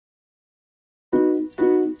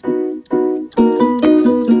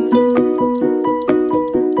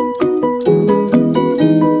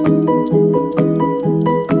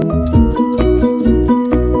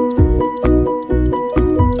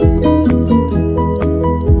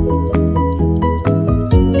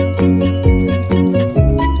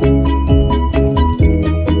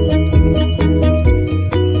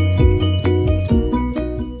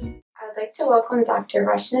Dr.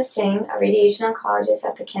 Rachana Singh, a radiation oncologist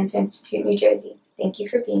at the Cancer Institute, New Jersey. Thank you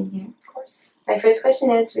for being here. Of course. My first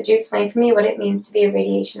question is, would you explain for me what it means to be a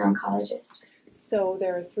radiation oncologist? So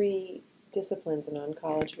there are three disciplines in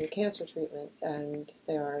oncology or cancer treatment, and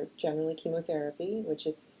they are generally chemotherapy, which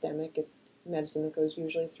is systemic medicine that goes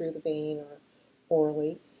usually through the vein or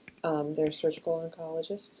orally. There's surgical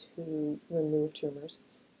oncologists who remove tumors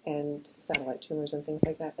and satellite tumors and things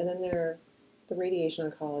like that. And then there are the radiation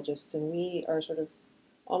oncologists, and we are sort of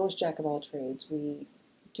almost jack of all trades. We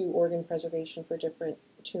do organ preservation for different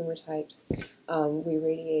tumor types. We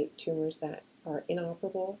radiate tumors that are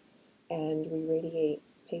inoperable, and we radiate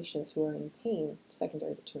patients who are in pain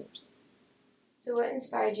secondary to tumors. So what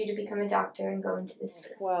inspired you to become a doctor and go into this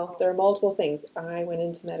field? Well, there are multiple things. I went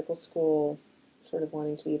into medical school sort of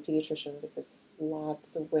wanting to be a pediatrician because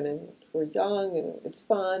lots of women were young and it's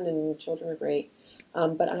fun and children are great.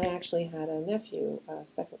 But I actually had a nephew, a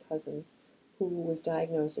second cousin, who was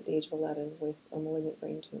diagnosed at the age of 11 with a malignant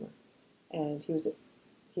brain tumor. And he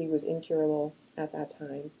was incurable at that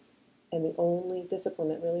time. And the only discipline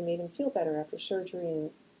that really made him feel better after surgery and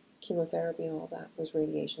chemotherapy and all that was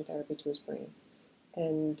radiation therapy to his brain.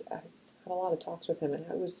 And I had a lot of talks with him, and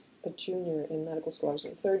I was a junior in medical school. I was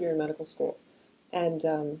in third year in medical school. And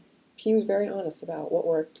he was very honest about what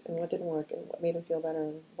worked and what didn't work and what made him feel better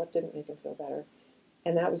and what didn't make him feel better.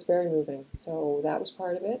 And that was very moving. So that was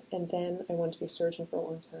part of it. And then I wanted to be a surgeon for a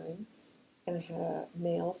long time. And I had a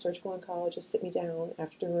male surgical oncologist sit me down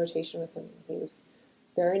after doing a rotation with him. He was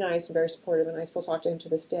very nice and very supportive, and I still talk to him to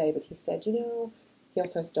this day. But he said, he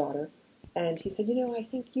also has a daughter, and he said, I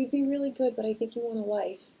think you'd be really good, but I think you want a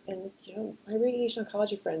life. And my radiation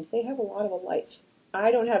oncology friends, they have a lot of a life. I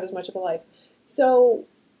don't have as much of a life. So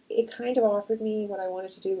it kind of offered me what I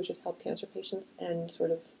wanted to do, which is help cancer patients and sort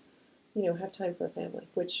of, have time for a family,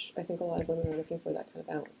 which I think a lot of women are looking for, that kind of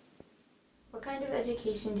balance. What kind of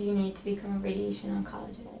education do you need to become a radiation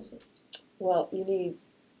oncologist? Well, you need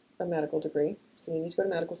a medical degree. So you need to go to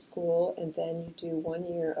medical school, and then you do 1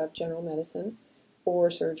 year of general medicine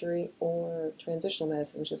or surgery or transitional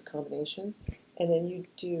medicine, which is a combination. And then you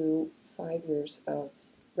do 5 years of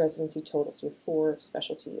residency total. So you have 4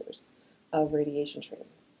 specialty years of radiation training.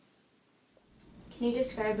 Can you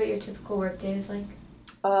describe what your typical workday is like?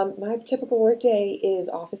 My typical workday is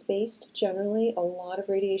office-based. Generally, a lot of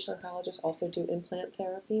radiation oncologists also do implant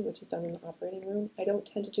therapy, which is done in the operating room. I don't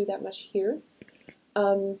tend to do that much here.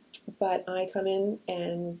 Um, but I come in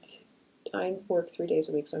and I work 3 days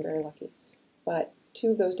a week, so I'm very lucky. But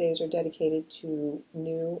 2 of those days are dedicated to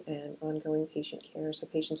new and ongoing patient care. So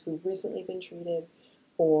patients who've recently been treated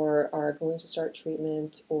or are going to start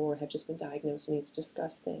treatment or have just been diagnosed and need to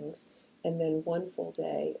discuss things. And then 1 full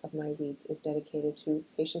day of my week is dedicated to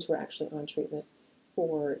patients who are actually on treatment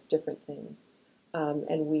for different things.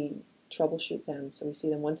 And we troubleshoot them. So we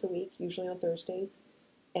see them once a week, usually on Thursdays,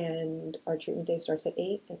 and our treatment day starts at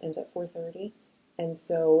 8 and ends at 4:30. And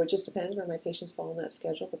so it just depends where my patients fall on that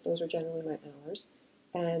schedule, but those are generally my hours.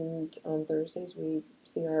 And on Thursdays, we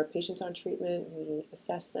see our patients on treatment, we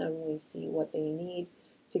assess them, we see what they need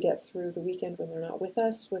to get through the weekend when they're not with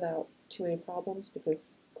us without too many problems,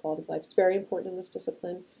 because quality of life is very important in this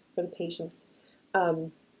discipline for the patients.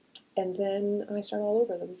 Um, and then I start all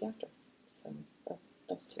over the week after. So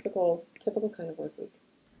that's typical kind of work week.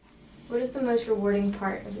 What is the most rewarding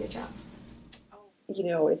part of your job?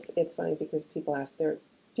 It's funny because people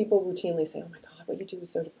routinely say, "Oh my God, what you do is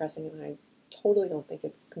so depressing," and I totally don't think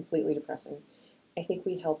it's completely depressing. I think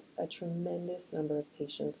we help a tremendous number of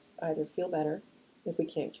patients either feel better if we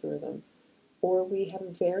can't cure them, or we have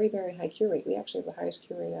a very, very high cure rate. We actually have the highest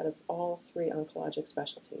cure rate out of all 3 oncologic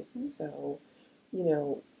specialties. Mm-hmm. So, you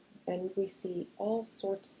know, and we see all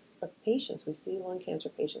sorts of patients. We see lung cancer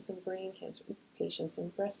patients and brain cancer patients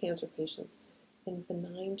and breast cancer patients and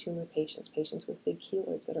benign tumor patients, patients with big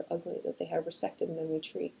keloids that are ugly that they have resected and then we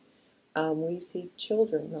treat. We see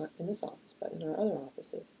children, not in this office, but in our other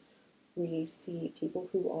offices. We see people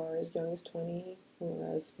who are as young as 20,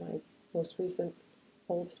 whereas my most recent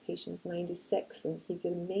oldest patient is 96, and he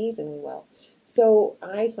did amazingly well. So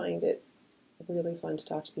I find it really fun to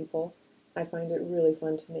talk to people. I find it really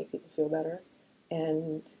fun to make people feel better.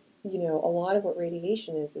 And, a lot of what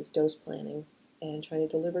radiation is dose planning and trying to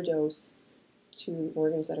deliver dose to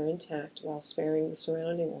organs that are intact while sparing the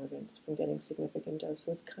surrounding organs from getting significant dose.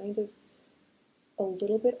 So it's kind of a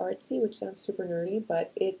little bit artsy, which sounds super nerdy,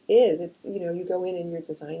 but it is. It's, you go in and you're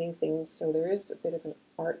designing things, so there is a bit of an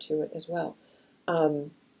art to it as well.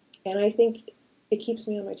 And I think it keeps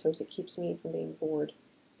me on my toes. It keeps me from being bored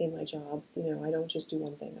in my job. I don't just do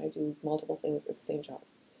one thing. I do multiple things at the same job.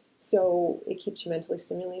 So it keeps you mentally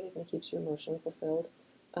stimulated and it keeps you emotionally fulfilled.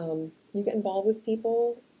 You get involved with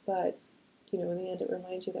people, but in the end, it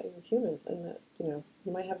reminds you that you're human and that you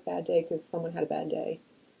might have a bad day because someone had a bad day,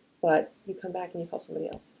 but you come back and you help somebody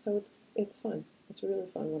else. So it's fun. It's really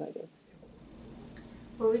fun what I do.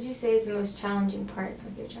 What would you say is the most challenging part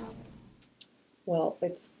of your job? Well,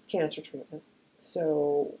 it's cancer treatment.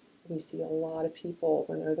 So we see a lot of people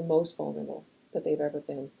when they're the most vulnerable that they've ever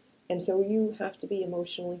been. And so you have to be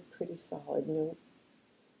emotionally pretty solid.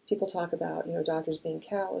 People talk about, doctors being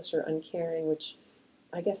callous or uncaring, which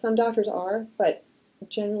I guess some doctors are, but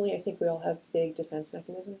generally I think we all have big defense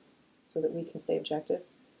mechanisms so that we can stay objective.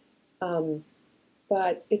 Um,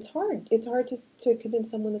 but it's hard. It's hard to convince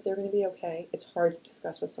someone that they're going to be okay. It's hard to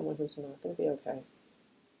discuss with someone who's not going to be okay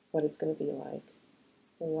what it's going to be like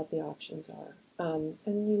and what the options are.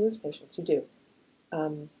 And you lose patients. You do.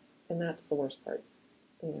 And that's the worst part.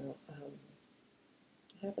 It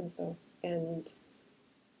happens though. And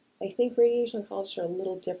I think radiation oncologists are a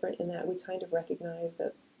little different in that we kind of recognize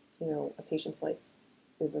that, a patient's life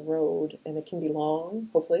is a road and it can be long,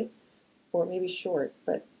 hopefully, or it may be short.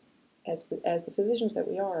 But as the physicians that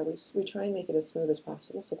we are, we try and make it as smooth as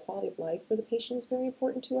possible. So quality of life for the patient is very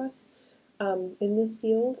important to us in this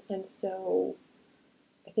field. And so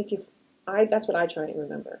I think that's what I try and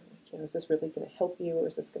remember. Like, is this really going to help you, or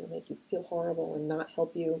is this going to make you feel horrible and not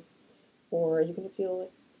help you, or are you going to feel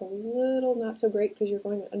like a little not so great because you're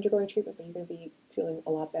undergoing treatment, but you're going to be feeling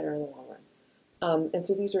a lot better in the long run. And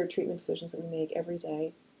so these are treatment decisions that we make every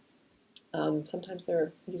day. Sometimes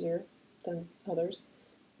they're easier than others,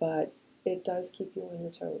 but it does keep you on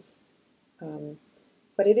your toes. Um,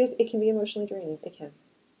 but it can be emotionally draining. It can.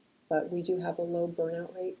 But we do have a low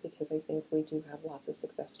burnout rate because I think we do have lots of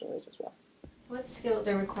success stories as well. What skills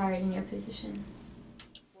are required in your position?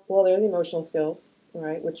 Well, there are the emotional skills,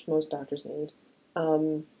 right, which most doctors need.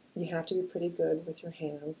 You have to be pretty good with your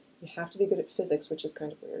hands. You have to be good at physics, which is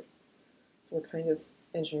kind of weird. So we're kind of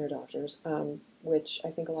engineer doctors, which I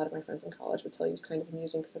think a lot of my friends in college would tell you is kind of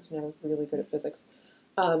amusing because I was never really good at physics.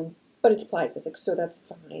 But it's applied physics, so that's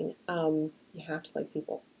fine. You have to like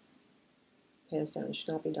people, hands down. You should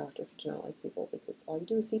not be a doctor if you do not like people because all you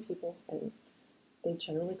do is see people, and they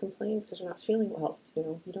generally complain because they're not feeling well.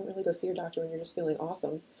 You don't really go see your doctor when you're just feeling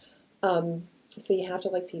awesome. So you have to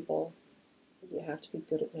like people. You have to be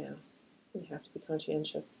good at math. You have to be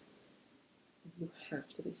conscientious. You have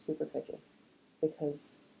to be super picky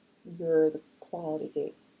because you're the quality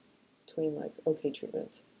gate between like okay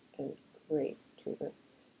treatment and great treatment.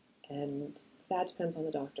 And that depends on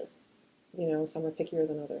the doctor. Some are pickier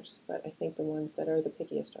than others, but I think the ones that are the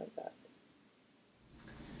pickiest are the best.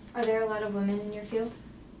 Are there a lot of women in your field?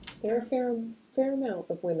 There are a fair amount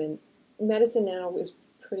of women. Medicine now is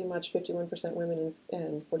pretty much 51% women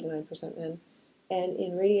and 49% men. And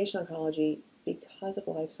in radiation oncology, because of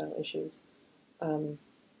lifestyle issues, and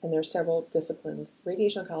there are several disciplines,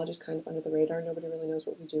 radiation oncology is kind of under the radar. Nobody really knows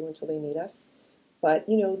what we do until they need us. But,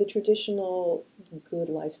 the traditional good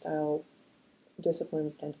lifestyle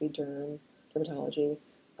disciplines tend to be dermatology,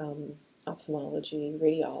 um, ophthalmology,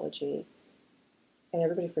 radiology, and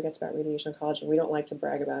everybody forgets about radiation oncology. We don't like to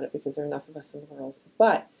brag about it because there are enough of us in the world.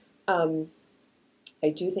 But I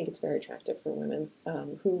do think it's very attractive for women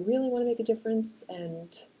who really want to make a difference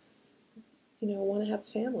and want to have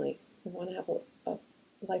a family and want to have a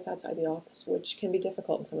life outside the office, which can be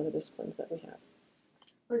difficult in some of the disciplines that we have.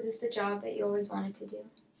 Was this the job that you always wanted to do?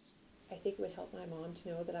 I think it would help my mom to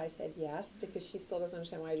know that I said yes because she still doesn't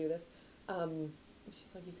understand why I do this. Um,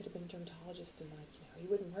 she's like, you could have been a dermatologist and like, you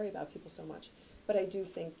wouldn't worry about people so much. But I do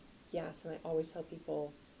think yes, and I always tell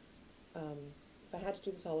people um, if I had to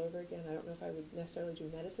do this all over again, I don't know if I would necessarily do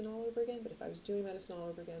medicine all over again, but if I was doing medicine all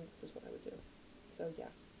over again, this is what I would do. So yeah.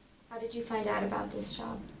 How did you find out about this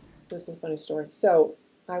job? So this is a funny story. So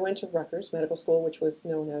I went to Rutgers Medical School, which was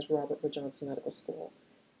known as Robert Wood Johnson Medical School.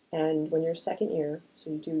 And when you're second year, so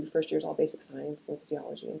you do your first year is all basic science and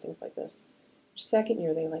physiology and things like this. Your second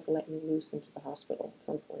year, they let you loose into the hospital at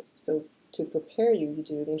some point. So to prepare you, you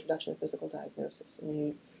do the introduction of physical diagnosis, and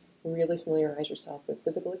you really familiarize yourself with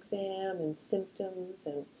physical exam and symptoms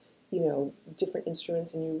and different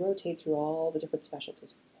instruments, and you rotate through all the different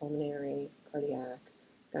specialties: pulmonary, cardiac,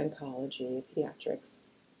 gynecology, pediatrics,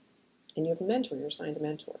 and you have a mentor. You're assigned a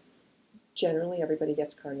mentor. Generally, everybody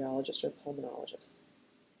gets a cardiologist or a pulmonologist.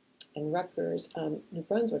 In Rutgers, New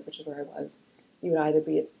Brunswick, which is where I was, you would either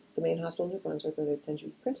be at the main hospital in New Brunswick or they'd send you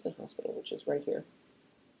to Princeton Hospital, which is right here.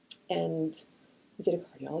 And you get a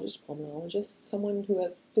cardiologist, a pulmonologist, someone who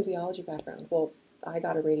has physiology background. Well, I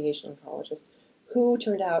got a radiation oncologist who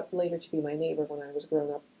turned out later to be my neighbor when I was a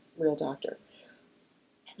grown-up real doctor.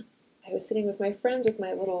 And I I was sitting with my friends with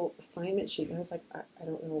my little assignment sheet, and I was like, I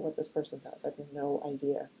don't know what this person does. I have no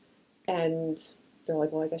idea. And they're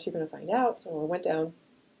like, well, I guess you're going to find out. So I went down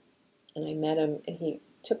and I met him, and he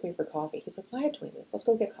took me for coffee. He's like, well, I have 20 minutes. Let's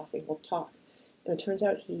go get coffee. We'll talk. And it turns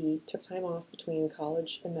out he took time off between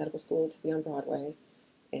college and medical school to be on Broadway,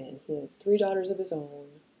 and he had 3 daughters of his own,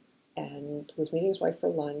 and was meeting his wife for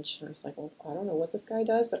lunch. And I was like, well, I don't know what this guy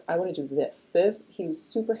does, but I want to do this. He was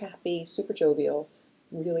super happy, super jovial,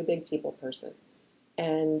 really big people person.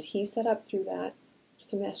 And he set up through that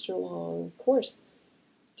semester-long course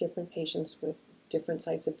different patients with different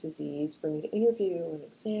sites of disease for me to interview and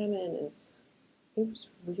examine, and it was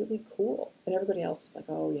really cool. And everybody else is like,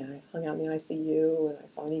 oh yeah, I hung out in the ICU and I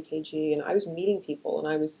saw an EKG, and I was meeting people and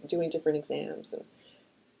I was doing different exams, and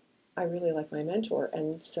I really like my mentor.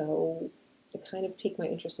 And so it kind of piqued my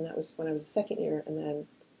interest, and that was when I was a second year. And then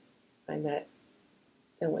I met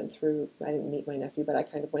and went through, I didn't meet my nephew, but I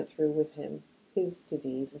kind of went through with him his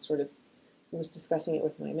disease and sort of was discussing it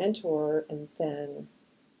with my mentor. And then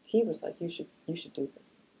he was like, you should do this.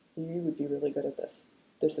 You would be really good at this.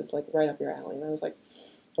 This is like right up your alley. And I was like,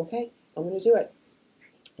 okay, I'm going to do it.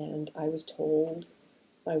 And I was told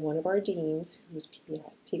by one of our deans, who was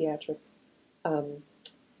pediatric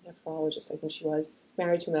nephrologist, I think she was,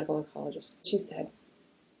 married to a medical oncologist. She said,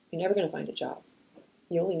 you're never going to find a job.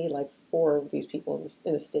 You only need like 4 of these people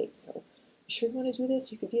in the state. So you sure you want to do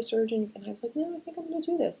this? You could be a surgeon. And I was like, no, I think I'm going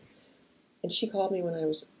to do this. And she called me when I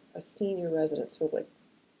was a senior resident, so like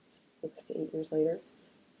 6 to 8 years later,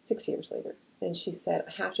 6 years later. And she said,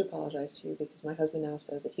 I have to apologize to you because my husband now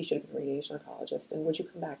says that he should have been a radiation oncologist. And would you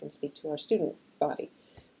come back and speak to our student body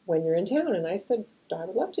when you're in town? And I said, I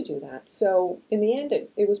would love to do that. So in the end,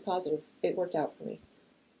 it was positive. It worked out for me.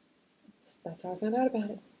 That's how I found out about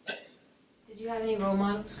it. Did you have any role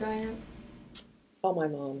models growing up? Oh, my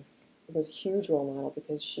mom was a huge role model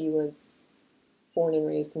because she was born and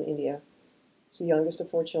raised in India. She's the youngest of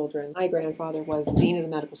 4 children. My grandfather was the dean of the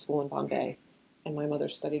medical school in Bombay, and my mother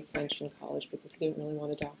studied French in college because he didn't really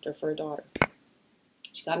want a doctor for a daughter.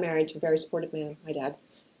 She got married to a very supportive man. My dad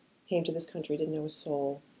came to this country, didn't know a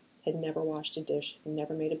soul, had never washed a dish, had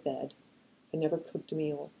never made a bed, had never cooked a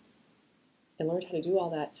meal, and learned how to do all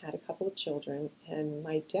that, had a couple of children. And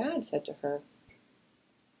my dad said to her,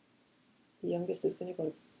 the youngest is going to go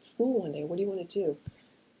to school one day. What do you want to do?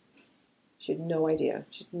 She had no idea.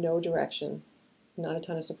 She had no direction, not a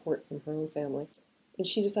ton of support from her own family. And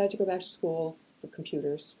she decided to go back to school for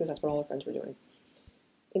computers because that's what all her friends were doing.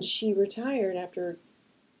 And she retired after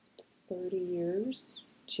 30 years.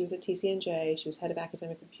 She was at TCNJ. She was head of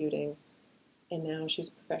academic computing. And now she's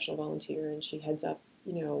a professional volunteer, and she heads up,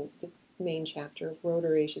 the main chapter of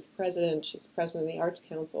Rotary. She's the president. She's the president of the Arts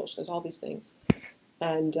Council. She does all these things.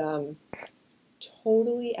 And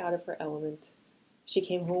totally out of her element. She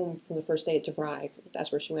came home from the first day at DeVry.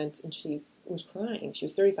 That's where she went, and she was crying. She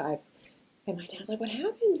was 35. And my dad's like, what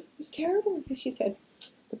happened? It was terrible. And she said,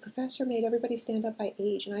 the professor made everybody stand up by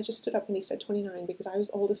age, and I just stood up when he said 29 because I was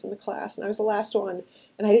the oldest in the class, and I was the last one,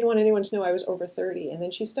 and I didn't want anyone to know I was over 30. And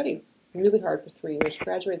then she studied really hard for 3 years,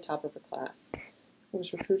 graduated top of her class,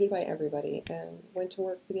 was recruited by everybody, and went to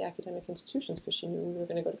work for the academic institutions because she knew we were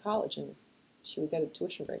going to go to college, and she would get a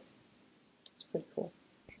tuition break. It's pretty cool.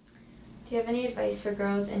 Do you have any advice for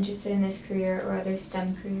girls interested in this career or other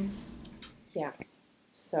STEM careers? Yeah.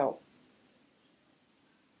 So,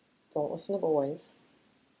 don't listen to boys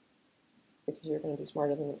because you're going to be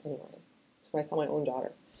smarter than them anyway. So I tell my own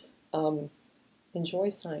daughter, enjoy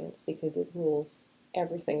science because it rules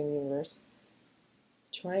everything in the universe.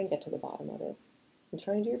 Try and get to the bottom of it, and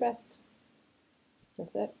try and do your best.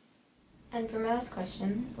 That's it. And for my last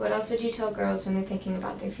question, what else would you tell girls when they're thinking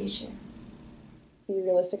about their future? Be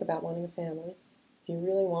realistic about wanting a family. If you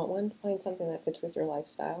really want one, find something that fits with your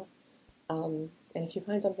lifestyle. And if you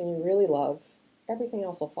find something you really love, everything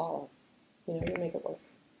else will follow. You'll make it work.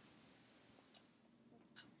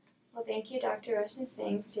 Well, thank you, Dr. Rachana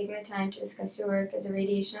Singh, for taking the time to discuss your work as a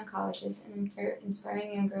radiation oncologist and for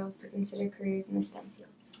inspiring young girls to consider careers in the STEM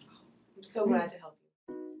fields. I'm so glad to help you.